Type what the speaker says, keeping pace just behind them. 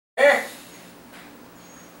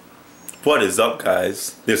What is up,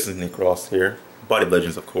 guys? This is Nick Ross here,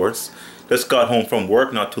 BodyOfLegends of course. Just got home from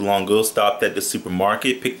work not too long ago, stopped at the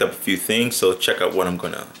supermarket, picked up a few things, so check out what I'm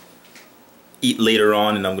gonna eat later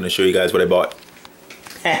on, and I'm gonna show you guys what I bought.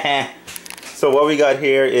 So what we got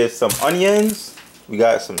here is some onions, we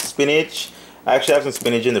got some spinach. I actually have some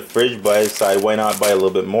spinach in the fridge, but I decided why not buy a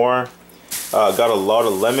little bit more. Got a lot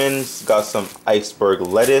of lemons, got some iceberg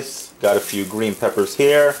lettuce, got a few green peppers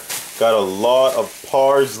here, got a lot of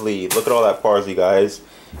parsley. Look at all that parsley, guys.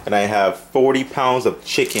 And I have 40 pounds of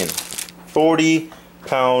chicken. 40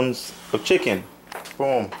 pounds of chicken.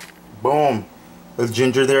 Boom, boom. There's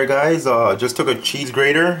ginger there, guys. Just took a cheese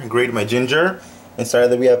grater and grated my ginger. Inside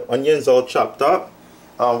that we have onions all chopped up.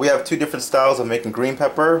 We have two different styles of making green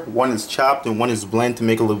pepper. One is chopped and one is blended to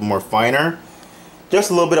make it a little more finer. Just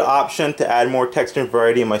a little bit of option to add more texture and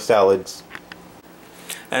variety in my salads.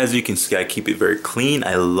 As you can see, I keep it very clean.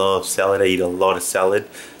 I love salad. I eat a lot of salad.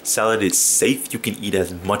 Salad is safe. You can eat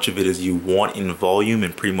as much of it as you want in volume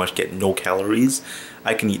and pretty much get no calories.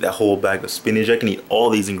 I can eat that whole bag of spinach. I can eat all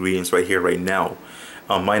these ingredients right here, right now.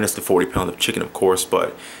 Minus the 40 pounds of chicken, of course,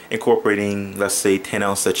 but incorporating, let's say, 10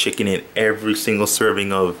 ounces of chicken in every single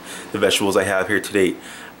serving of the vegetables I have here today,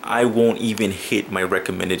 I won't even hit my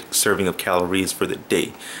recommended serving of calories for the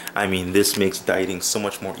day. I mean, this makes dieting so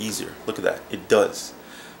much more easier. Look at that. It does.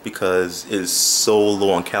 Because it is so low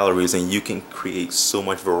on calories and you can create so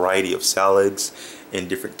much variety of salads and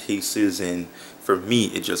different tastes, and for me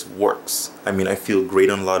it just works. I mean, I feel great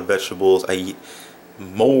on a lot of vegetables. I eat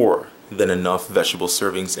more than enough vegetable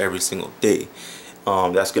servings every single day.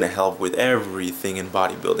 That's gonna help with everything in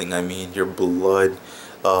bodybuilding. I mean, your blood,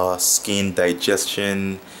 skin,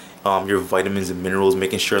 digestion, your vitamins and minerals,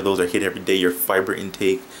 making sure those are hit every day, your fiber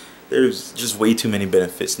intake. There's just way too many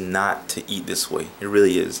benefits not to eat this way. It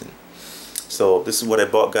really is. So this is what I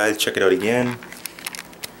bought, guys. Check it out again.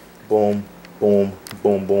 Boom, boom,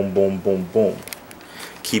 boom, boom, boom, boom, boom.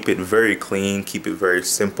 Keep it very clean. Keep it very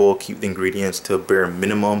simple. Keep the ingredients to a bare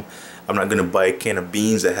minimum. I'm not gonna buy a can of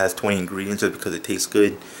beans that has 20 ingredients just because it tastes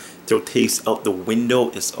good. Throw taste out the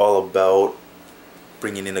window. It's all about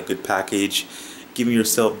bringing in a good package, giving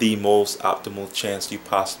yourself the most optimal chance you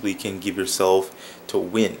possibly can give yourself to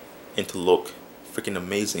win and to look freaking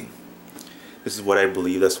amazing. This is what I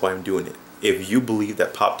believe. That's why I'm doing it. If you believe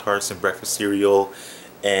that Pop-Tarts and breakfast cereal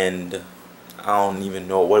and I don't even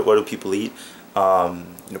know what do people eat,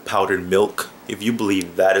 powdered milk, if you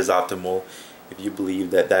believe that is optimal, if you believe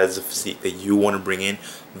that that is a physique that you want to bring in,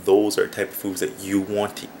 those are the type of foods that you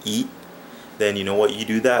want to eat, then you know what, you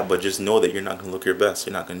do that. But just know that you're not going to look your best.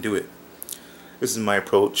 You're not going to do it. This is my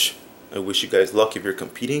approach. I wish you guys luck if you're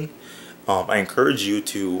competing. I encourage you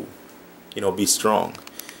to, be strong.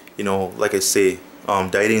 Like I say,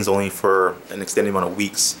 dieting is only for an extended amount of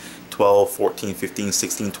weeks, 12, 14, 15,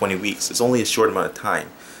 16, 20 weeks. It's only a short amount of time.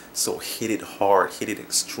 So hit it hard, hit it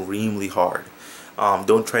extremely hard.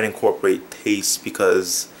 Don't try to incorporate taste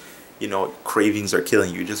because, cravings are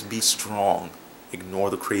killing you. Just be strong.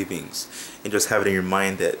 Ignore the cravings and just have it in your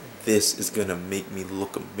mind that this is going to make me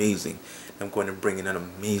look amazing. I'm going to bring in an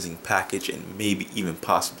amazing package and maybe even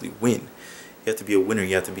possibly win. You have to be a winner.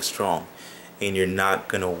 You have to be strong. And you're not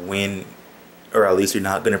going to win, or at least you're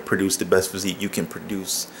not going to produce the best physique you can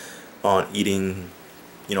produce on eating,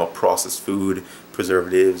 processed food,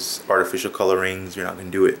 preservatives, artificial colorings. You're not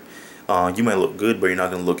going to do it. You might look good, but you're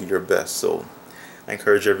not going to look your best. So I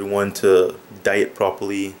encourage everyone to diet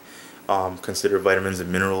properly. Consider vitamins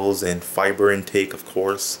and minerals and fiber intake, of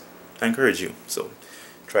course. I encourage you. So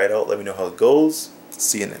try it out. Let me know how it goes.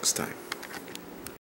 See you next time.